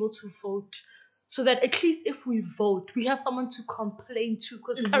be able to vote so that at least if we vote, we have someone to complain to.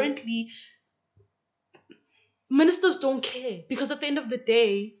 Because currently, ministers don't care, because at the end of the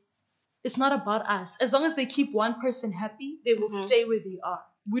day, it's not about us. As long as they keep one person happy, they will stay where they are.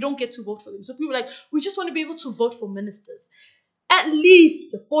 We don't get to vote for them. So people are we just want to be able to vote for ministers. At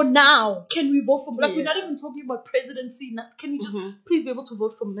least for now, can we vote for? We're not even talking about presidency. Can we just please be able to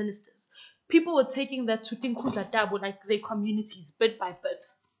vote for ministers? People were taking that to Tinkundla Dabo, their communities, bit by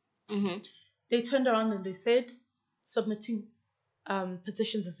bit. They turned around and they said submitting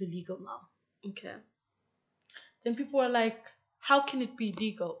petitions is illegal now. Okay. Then people were how can it be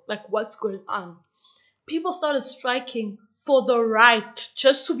legal? What's going on? People started striking for the right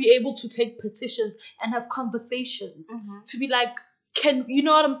just to be able to take petitions and have conversations to be like, can you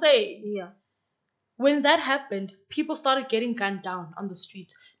know what I'm saying? Yeah. When that happened, people started getting gunned down on the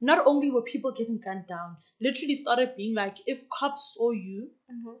streets. Not only were people getting gunned down, literally started being like, if cops saw you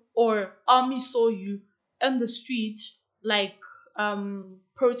or army saw you on the streets, like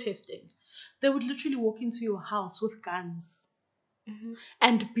protesting, they would literally walk into your house with guns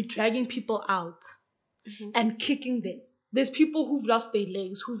and be dragging people out and kicking them. There's people who've lost their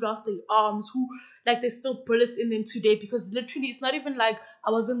legs, who've lost their arms, who like there's still bullets in them today because literally it's not even like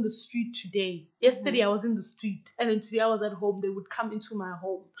I was in the street today. Yesterday I was in the street and then today I was at home. They would come into my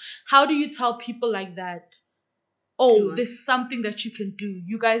home. How do you tell people like that, oh, there's something that you can do?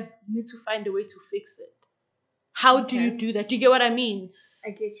 You guys need to find a way to fix it. How do you do that? Do you get what I mean?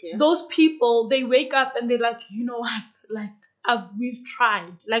 I get you. Those people, they wake up and they're like, you know what? Like, we've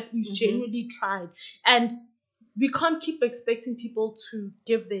tried. Like, we've genuinely tried. And we can't keep expecting people to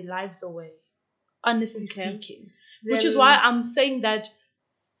give their lives away, honestly speaking. Which is why I'm saying that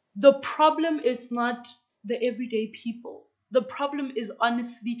the problem is not the everyday people. The problem is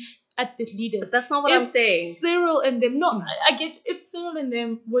honestly at the leaders. But that's not what I'm saying. Cyril and them, no, I get if Cyril and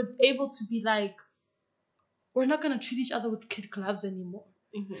them were able to be like, we're not going to treat each other with kid gloves anymore.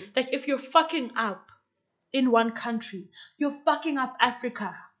 Like, if you're fucking up in one country, you're fucking up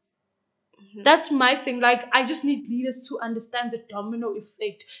Africa. That's my thing. Like, I just need leaders to understand the domino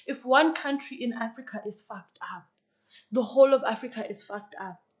effect. If one country in Africa is fucked up, the whole of Africa is fucked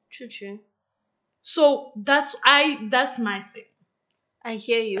up. True. So that's my thing. I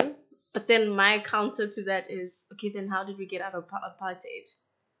hear you. But then my counter to that is, okay, then how did we get out of apartheid?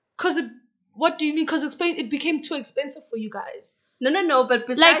 What do you mean? Because it became too expensive for you guys. No. But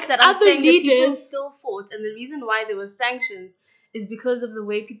besides that, I'm saying that people still fought. And the reason why there were sanctions is because of the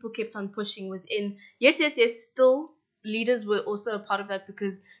way people kept on pushing within. Yes, still leaders were also a part of that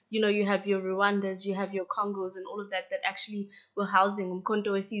because, you know, you have your Rwandas, you have your Congos and all of that actually were housing Umkhonto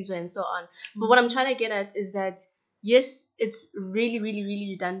weSizwe and so on. But what I'm trying to get at is that, yes, it's really, really,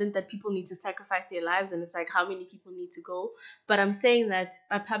 really redundant that people need to sacrifice their lives and it's like how many people need to go. But I'm saying that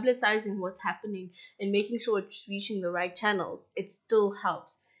by publicizing what's happening and making sure it's reaching the right channels, it still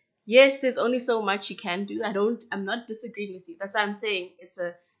helps. Yes, there's only so much you can do. I'm not disagreeing with you. That's why I'm saying it's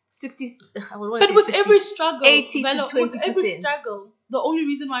a 60. But with 60, every struggle, 80 to 20%. With every struggle, the only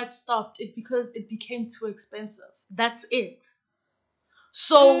reason why it stopped is because it became too expensive. That's it.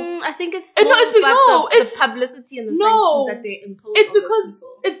 So I think it's the publicity and the sanctions that they impose. It's because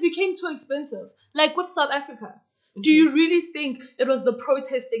it became too expensive. Like with South Africa. Do you really think it was the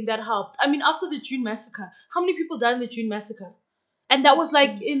protesting that helped? I mean, after the June massacre, how many people died in the June massacre? And that was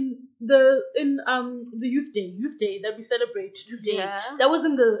like in the Youth Day that we celebrate today. Yeah. That was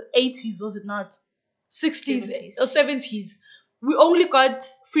in the 80s, was it not? 60s or 70s. We only got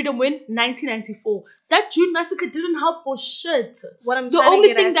freedom win 1994. That June massacre didn't help for shit. The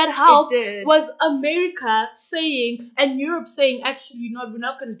only thing that helped was America saying and Europe saying, actually, we're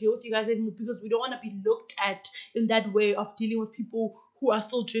not going to deal with you guys anymore because we don't want to be looked at in that way of dealing with people who are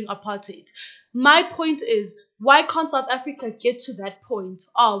still doing apartheid. My point is, why can't South Africa get to that point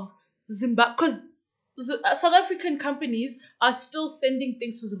of Zimbabwe? Because South African companies are still sending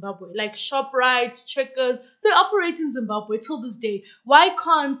things to Zimbabwe, like ShopRite, Checkers. They operate in Zimbabwe till this day. Why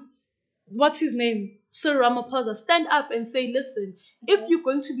can't, what's his name, Cyril Ramaphosa, stand up and say, listen, if you're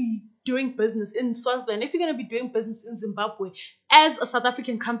going to be doing business in Swaziland, if you're going to be doing business in Zimbabwe as a South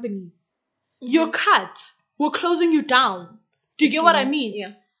African company, you're cut. We're closing you down. Do you get what I mean?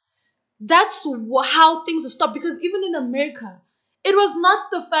 Yeah. That's how things are stopped. Because even in America, it was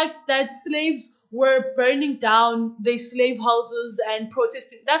not the fact that slaves were burning down their slave houses and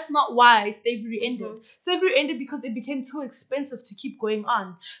protesting. That's not why slavery ended. Slavery ended because it became too expensive to keep going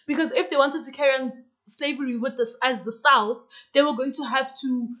on. Because if they wanted to carry on slavery with us as the South, they were going to have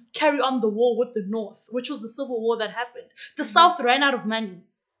to carry on the war with the North, which was the Civil War that happened. The South ran out of money.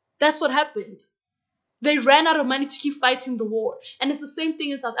 That's what happened. They ran out of money to keep fighting the war. And it's the same thing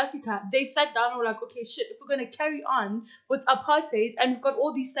in South Africa. They sat down and were like, okay, shit, if we're going to carry on with apartheid and we've got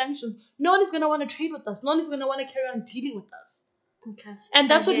all these sanctions, no one is going to want to trade with us. No one is going to want to carry on dealing with us. Okay. And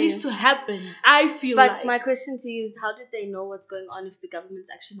that's what needs to happen, I feel like. But my question to you is, how did they know what's going on if the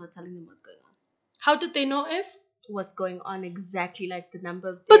government's actually not telling them what's going on? How did they know if? What's going on exactly, like the number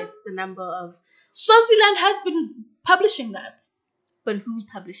of deaths, the number of... Swaziland has been publishing that. But who's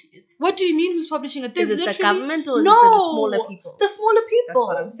publishing it? What do you mean who's publishing it? Is it the government or is it the smaller people? The smaller people. That's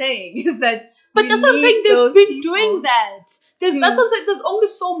what I'm saying. Is that But that's what I'm saying. They've been doing that. That's what I'm saying. There's only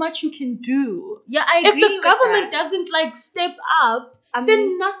so much you can do. Yeah, I agree. If the government doesn't step up,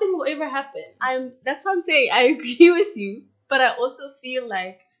 then nothing will ever happen. That's what I'm saying. I agree with you. But I also feel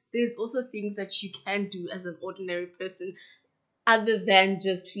like there's also things that you can do as an ordinary person other than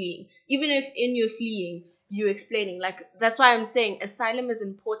just fleeing. Even if in your fleeing, you're explaining. Like, that's why I'm saying asylum is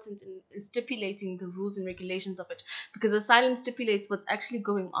important in stipulating the rules and regulations of it. Because asylum stipulates what's actually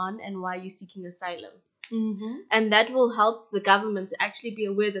going on and why you're seeking asylum. Mm-hmm. And that will help the government to actually be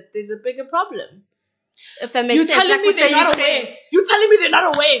aware that there's a bigger problem. If that makes You're sense. telling Like me with they're the not Ukraine. aware. You're telling me they're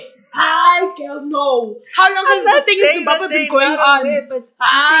not aware. Hi, girl, no. How long has the thing in Zimbabwe been going on? Aware, but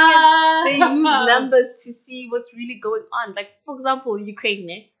the thing is, they use numbers to see what's really going on. Like, for example, Ukraine,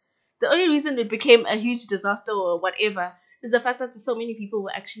 eh? The only reason it became a huge disaster or whatever is the fact that so many people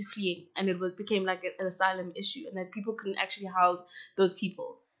were actually fleeing and became like an asylum issue and that people couldn't actually house those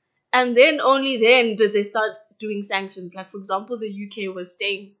people. And then only then did they start doing sanctions. Like, for example, the UK was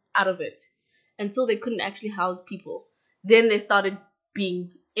staying out of it until they couldn't actually house people. Then they started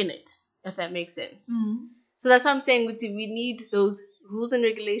being in it, if that makes sense. Mm. So that's what I'm saying, Guti, we need those rules and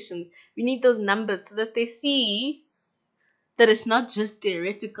regulations. We need those numbers so that they see that it's not just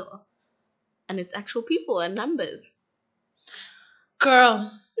theoretical and it's actual people and numbers.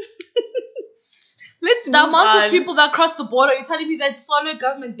 Girl. Let's The move amount on. of people that cross the border, you're telling me that Solomon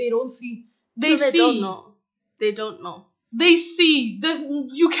government, they don't see. They see. Don't know. They don't know. They see.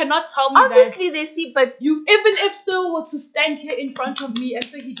 You cannot tell me Obviously they see, but even if Cyril were to stand here in front of me and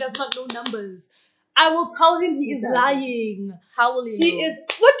say he does not know numbers, I will tell him he is doesn't. lying. How will he know? He is.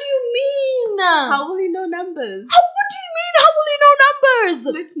 What do you mean? How will he know numbers? What do you mean? How will he know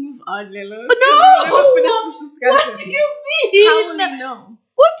numbers? Let's move on, Lilo. But no! We'll never finish this discussion. What do you mean? How will he know?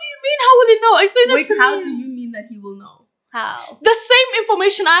 What do you mean? How will he know? Explain that Wait, to how me. do you mean that he will know? How? The same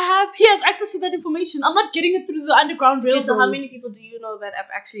information I have, he has access to that information. I'm not getting it through the underground Okay, railroad. so how many people do you know that have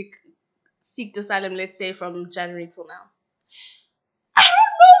actually seeked asylum, let's say, from January till now? I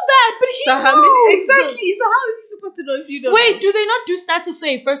don't know that, but he So knows. how many? Exactly. So how is he supposed to know if you don't Wait, know? do they not do status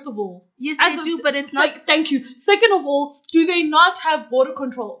say, first of all? Yes, they do, but it's not... Thank you. Second of all, do they not have border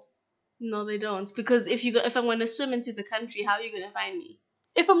control? No, they don't. Because if I'm going to swim into the country, how are you going to find me?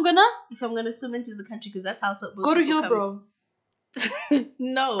 If I'm going to swim into the country, because that's how... Go to Hillbrow.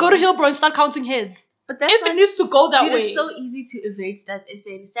 No. Go to Hillbrow and start counting heads. But that's if it needs to go that dude, way. It's so easy to evade Stats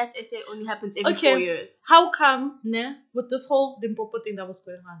SA. And Stats SA only happens every 4 years. How come, with this whole Limpopo thing that was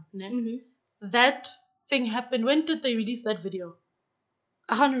going on, that thing happened? When did they release that video?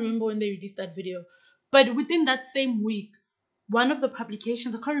 I can't remember when they released that video. But within that same week, one of the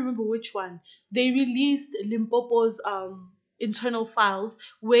publications, I can't remember which one, they released Limpopo's internal files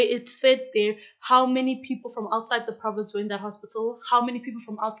where it said there how many people from outside the province were in that hospital, how many people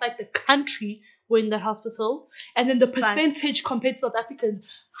from outside the country were in that hospital, and then the percentage compared to South Africans.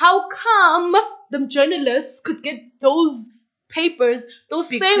 How come the journalists could get those papers, those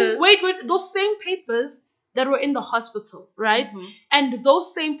same papers that were in the hospital, right? Mm-hmm. And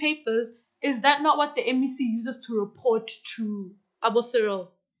those same papers, is that not what the MEC uses to report to Abu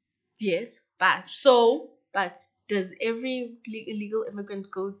Cyril? Yes, but does every illegal immigrant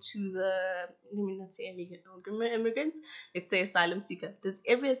go to the... Let me not say illegal immigrant. Let's say asylum seeker. Does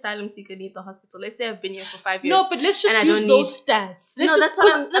every asylum seeker need the hospital? Let's say I've been here for 5 years. No, but let's just use those stats. That's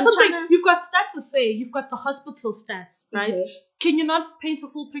what I'm trying to... You've got stats to say. You've got the hospital stats, right? Mm-hmm. Can you not paint a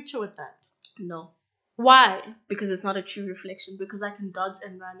full picture with that? No. Why? Because it's not a true reflection. Because I can dodge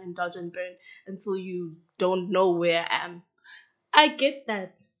and run and dodge and burn until you don't know where I am. I get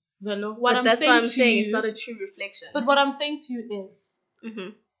that, Velo. That's why I'm saying it's not a true reflection. But what I'm saying to you is,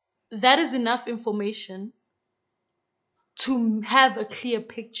 that is enough information to have a clear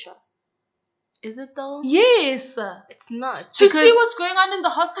picture. Is it though? Yes. It's not. To see what's going on in the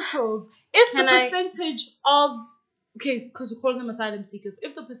hospitals. If the percentage of... Okay, because we call them asylum seekers.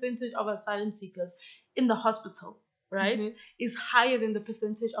 If the percentage of asylum seekers in the hospital, right, is higher than the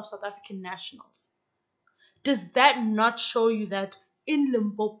percentage of South African nationals, does that not show you that in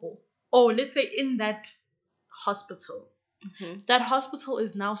Limpopo, or let's say in that hospital, that hospital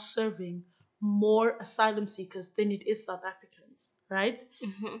is now serving more asylum seekers than it is South Africans, right?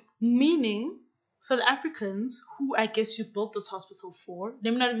 Meaning, South Africans, who I guess you built this hospital for,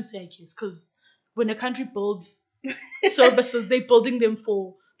 let me not even say I guess, because when a country builds services, they're building them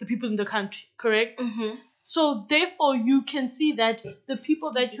for the people in the country, correct? So therefore, you can see that the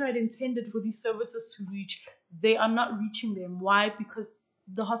people that you had intended for these services to reach, they are not reaching them. Why? Because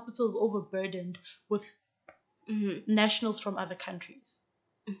the hospital is overburdened with nationals from other countries.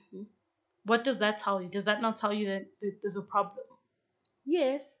 What does that tell you? Does that not tell you that there's a problem?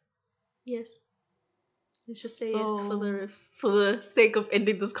 Yes. You should say So- yes for the sake of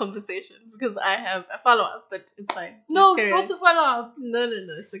ending this conversation because I have a follow up, but it's fine. No, Let's carry on. also follow up. No,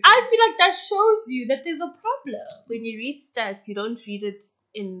 it's okay. I feel like that shows you that there's a problem. When you read stats, you don't read it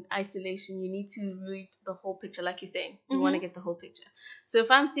in isolation. You need to read the whole picture, like you're saying. You want to get the whole picture. So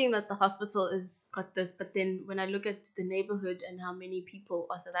if I'm seeing that the hospital is got this, but then when I look at the neighborhood and how many people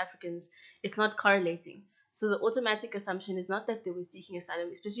are South Africans, it's not correlating. So the automatic assumption is not that they were seeking asylum,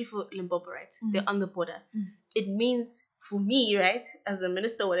 especially for Limpopo, right? They're on the border. It means for me, right, as a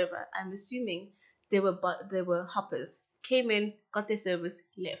minister, or whatever, I'm assuming they were hoppers, came in, got their service,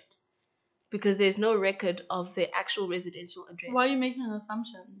 left. Because there's no record of their actual residential address. Why are you making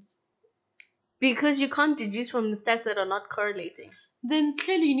assumptions? Because you can't deduce from the stats that are not correlating. Then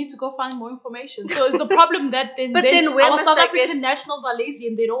clearly you need to go find more information. So is the problem that then, But then where our must South I African get- nationals are lazy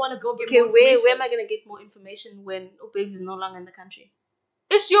and they don't want to go get Okay, more information? where am I going to get more information when Ubegs is no longer in the country?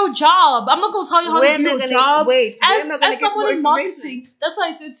 It's your job. I'm not going to tell you how Where to do am I your gonna- job. wait, where as am I gonna as get someone more in information? marketing, that's why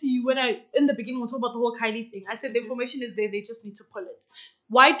I said to you when in the beginning we talked about the whole Kylie thing. I said the information is there. They just need to pull it.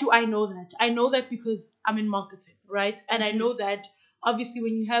 Why do I know that? I know that because I'm in marketing, right? And I know that obviously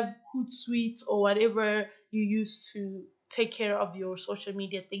when you have Hootsuite or whatever you use to take care of your social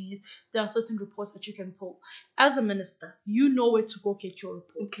media things, there are certain reports that you can pull. As a minister, you know where to go get your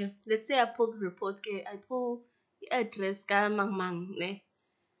reports. Okay, let's say I pull the report. Okay, I pull the address. Ne?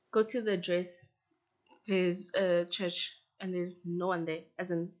 Go to the address. There's a church and there's no one there.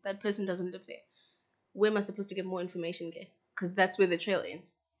 As in, that person doesn't live there. Where am I supposed to get more information? Because that's where the trail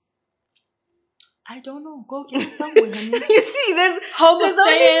ends. I don't know. Go get it somewhere. I mean, You see, there's Home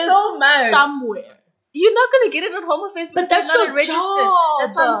already Affairs so much. somewhere. You're not gonna get it on Home Affairs because that's that's not your registered. job.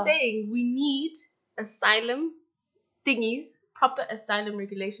 That's what I'm saying. We need asylum thingies, proper asylum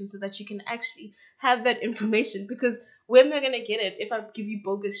regulations, so that you can actually have that information. Because where am I gonna get it if I give you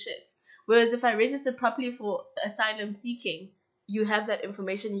bogus shit? Whereas if I register properly for asylum seeking, you have that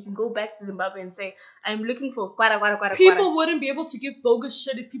information. You can go back to Zimbabwe and say, "I'm looking for kwara." People wouldn't be able to give bogus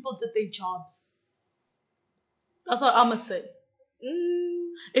shit if people did their jobs. That's what I'm gonna say.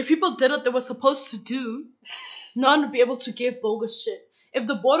 If people did what they were supposed to do, no one would be able to give bogus shit. If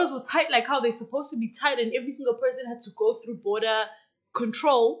the borders were tight like how they're supposed to be tight and every single person had to go through border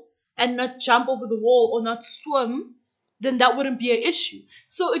control and not jump over the wall or not swim, then that wouldn't be an issue.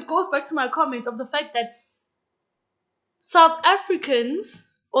 So it goes back to my comment of the fact that South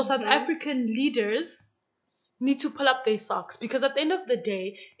Africans or South African leaders need to pull up their socks, because at the end of the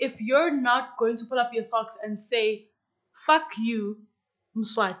day, if you're not going to pull up your socks and say, fuck you,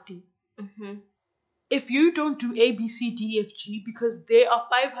 Mswati, if you don't do A, B, C, D, F, G, because there are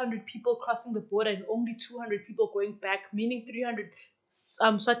 500 people crossing the border and only 200 people going back, meaning 300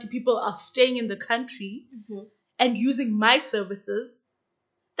 Swati people are staying in the country and using my services,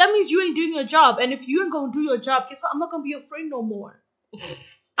 that means you ain't doing your job. And if you ain't going to do your job, guess what? I'm not going to be your friend no more.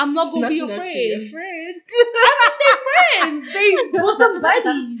 I'm not going to be your friend. I mean, they're friends. They bosom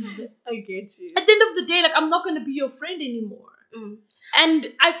buddies. I get you. At the end of the day, like, I'm not going to be your friend anymore. And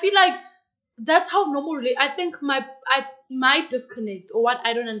I feel like that's how normal. I think my disconnect, or what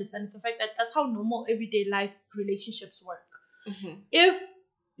I don't understand, is the fact that that's how normal everyday life relationships work. If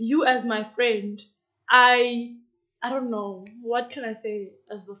you as my friend, I don't know, what can I say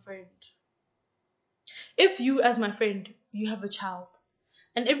as the friend? If you as my friend, you have a child,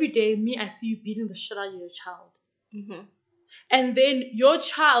 and every day I see you beating the shit out of your child, and then your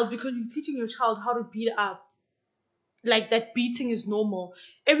child, because you're teaching your child how to beat up, like that beating is normal.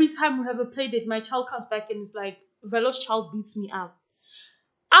 Every time we have a play date, my child comes back and is like, Velo's child beats me up.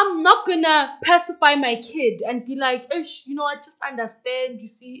 I'm not gonna pacify my kid and be like, ish, I just understand, you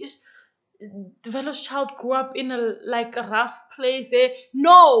see, ish, Velo's child grew up in a rough place.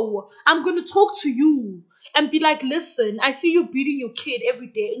 No, I'm gonna talk to you and be like, listen, I see you beating your kid every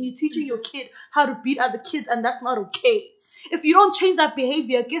day and you're teaching your kid how to beat other kids, and that's not okay. If you don't change that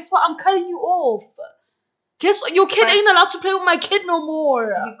behavior, guess what? I'm cutting you off. Guess what? Your kid ain't allowed to play with my kid no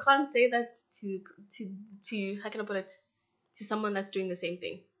more. You can't say that to how can I put it, to someone that's doing the same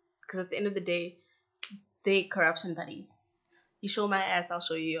thing, because at the end of the day, they corruption buddies. You show my ass, I'll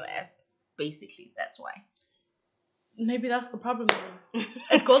show you your ass. Basically, that's why. Maybe that's the problem.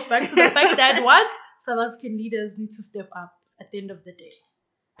 It goes back to the fact that what South African leaders need to step up at the end of the day,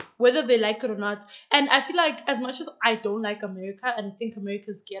 whether they like it or not. And I feel like, as much as I don't like America and I think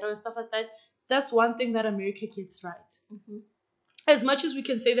America's ghetto and stuff like that, that's one thing that America gets right. As much as we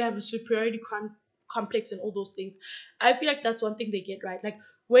can say they have a superiority complex and all those things, I feel like that's one thing they get right. Like,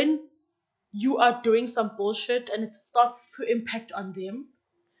 when you are doing some bullshit and it starts to impact on them,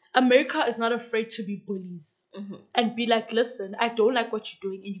 America is not afraid to be bullies and be like, listen, I don't like what you're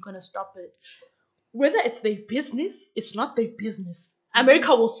doing and you're going to stop it. whether it's their business, it's not their business.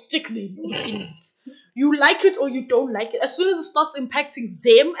 America will stick their nose in it. You like it or you don't like it. As soon as it starts impacting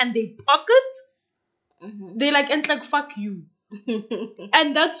them and their pockets, they and fuck you.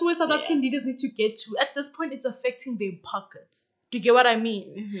 And that's where South African leaders need to get to. At this point, it's affecting their pockets. Do you get what I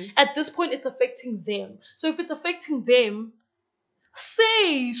mean? At this point, it's affecting them. So if it's affecting them,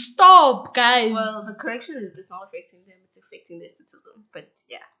 say stop, guys. Well, the correction is it's not affecting them; it's affecting their citizens. But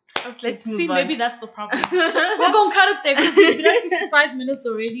yeah, okay. Let's move on. Maybe that's the problem. We're gonna cut it there because we've been at 55 minutes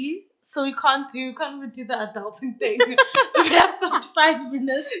already. So we can't even do the adulting thing. We have 55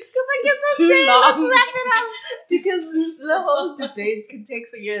 minutes. Because I guess too long. Let's wrap it up. Because the whole debate can take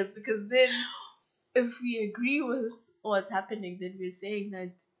for years. Because then, if we agree with what's happening, then we're saying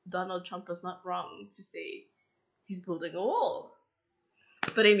that Donald Trump was not wrong to say he's building a wall.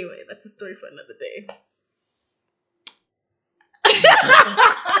 But anyway, that's a story for another day.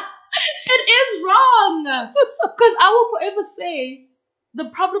 It is wrong. Because I will forever say the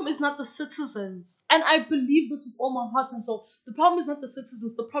problem is not the citizens. And I believe this with all my heart and soul. The problem is not the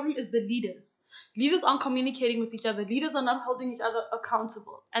citizens. The problem is the leaders. Leaders aren't communicating with each other. Leaders are not holding each other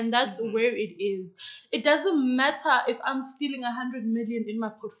accountable. And that's where it is. It doesn't matter if I'm stealing 100 million in my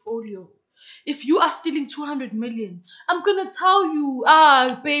portfolio. If you are stealing 200 million, I'm going to tell you,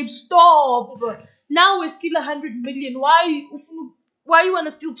 babe, stop. Now we're still 100 million. Why you want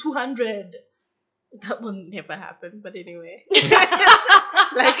to steal 200? That will never happen, but anyway.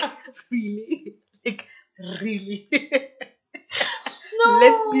 Really? Really? No.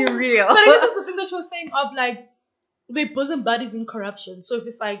 Let's be real. But I guess it's the thing that you were saying of they bosom buddies in corruption. So if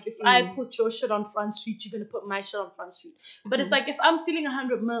it's if I put your shit on Front Street, you're going to put my shit on Front Street. But it's if I'm stealing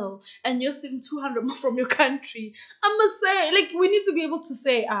 100 mil and you're stealing 200 mil from your country, I must say, we need to be able to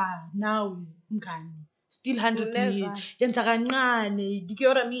say, now, steal 100 mil. Do you get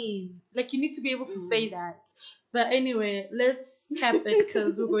what I mean? You need to be able to say that. But anyway, let's cap it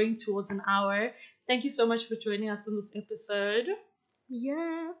because we're going towards an hour. Thank you so much for joining us in this episode.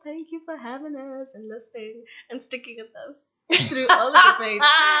 Yeah, thank you for having us and listening and sticking with us through all the debates.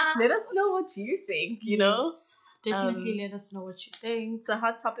 Let us know what you think, you know? Definitely let us know what you think. It's a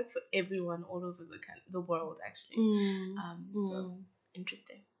hot topic for everyone all over the world, actually. So,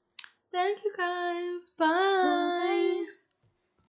 interesting. Thank you, guys. Bye. Bye.